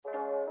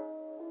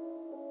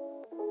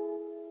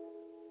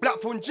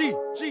BLACKTHORN G.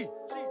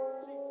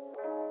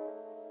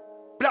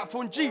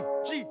 BLACKTHORN G.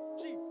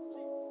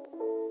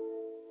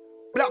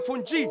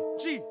 BLACKTHORN G.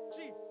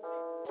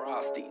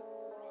 Frosty.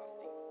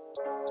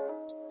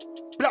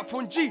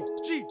 BLACKTHORN G.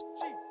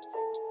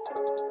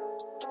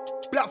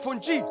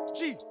 BLACKTHORN G.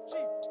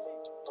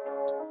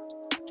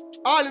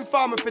 All in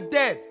farming for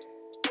dead.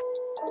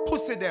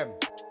 Pussy them.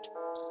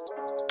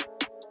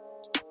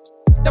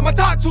 Them a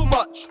talk too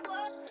much.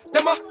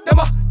 Them a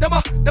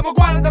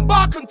go and them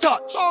bark and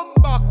touch.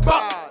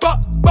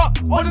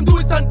 But all them do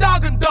is turn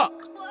dog and duck.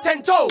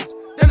 10 toes.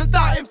 Then they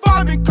start in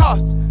farming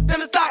costs. Them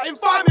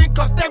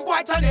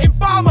boy turn it in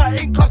farmer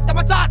in costs. Them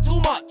a talk too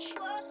much.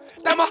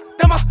 Them a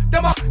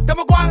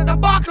go and them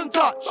bark and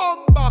touch.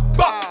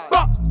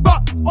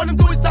 But all them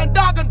do is turn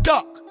dog and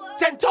duck.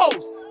 10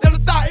 toes. Then they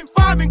start in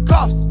farming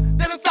costs.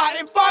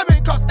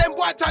 Them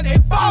boy turn it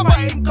in farmer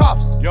in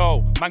cuffs.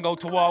 Yo, man go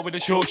to war with a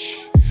shush.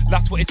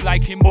 That's what it's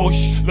like in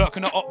bush.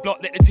 Lurking a hot block,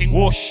 let the ting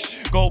whoosh.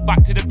 Go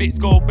back to the bits,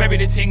 go bury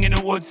the ting in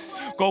the woods.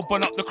 Go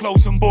burn up the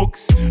clothes and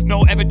books.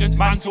 No evidence,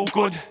 man's all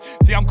good.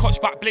 See, I'm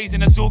cotch back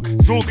blazing a zug.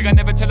 Think I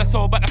never tell a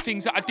soul about the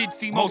things that I did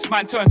see. Most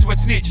man turn to a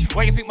snitch.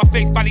 Why you think my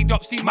face ballied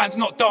up? See, man's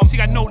not dumb. See,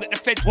 I know that the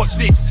feds watch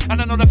this.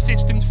 And I know the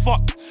system's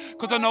fucked.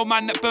 Cause I know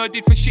man that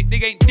birded for shit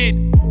they ain't did.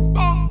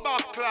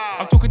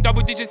 I'm talking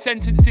double-digit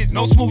sentences,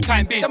 no small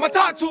time bid. Them a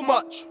talk too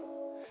much.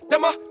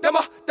 Them a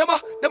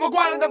go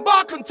on and them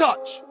bark and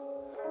touch.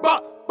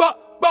 But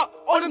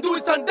all them do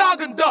is turn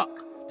dog and duck.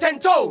 10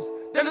 toes.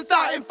 Then they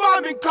start in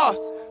farming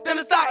costs. Them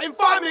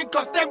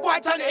boy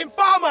turn it in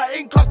farmer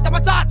in costs. Them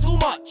a talk too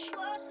much.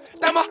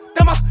 Them a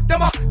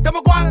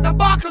go on and them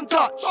bark and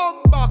touch.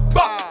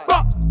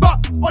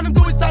 But all them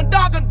do is turn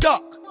dog and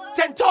duck.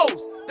 10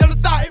 toes. Then they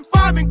start in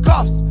farming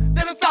costs.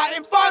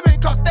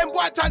 Them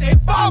boy turn it in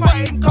farmer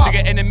in costs. To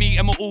get enemy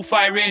and we're all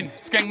firing.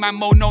 Skeng man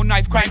mo, no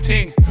knife crime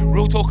ting.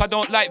 Real talk, I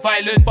don't like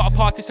violence, but I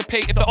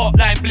participate if the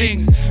hotline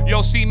blings.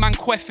 Yo, see man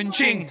queff and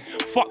ching.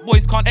 Fuck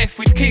boys can't F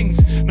with kings.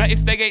 Now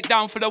if they ain't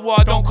down for the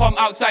war, don't come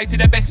outside to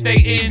their best stay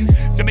in.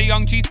 So me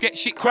young G's get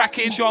shit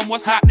cracking. Show 'em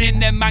what's happening,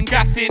 them man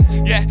gassing.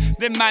 Yeah,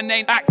 them man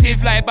ain't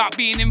active, lie about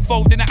being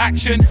involved in the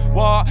action.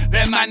 What?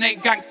 Them man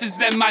ain't gangsters,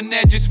 them man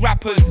they're just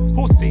rappers.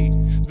 Pussy.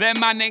 Them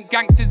man ain't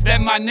gangsters,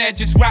 them man they're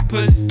just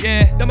rappers.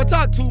 Yeah. Them a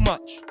talk too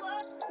much.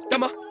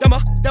 Them a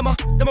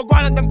go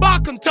on and them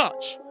bark and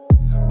touch.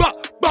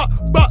 But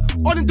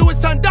all them do is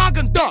turn dog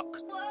and duck.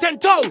 10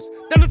 toes.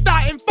 Then they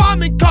start in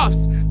farming cuffs.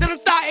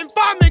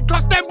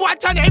 Them boy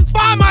turn it in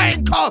farmer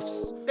in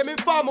cuffs. Them in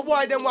farmer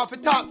boy them want to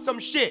talk some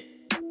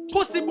shit.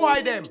 Pussy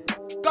boy them.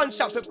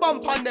 Gunshots with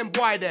bump on them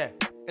boy there.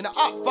 In a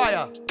hot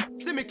fire.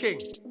 See me king.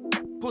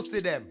 Pussy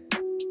them.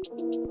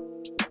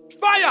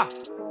 Fire.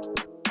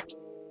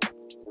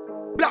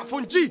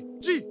 BLACKTHORN G.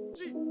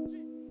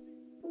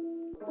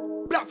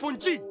 BLACKTHORN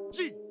G.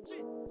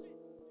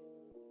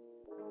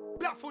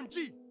 BLACKTHORN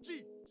G.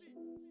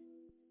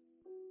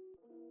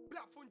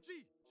 BLACKTHORN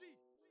G.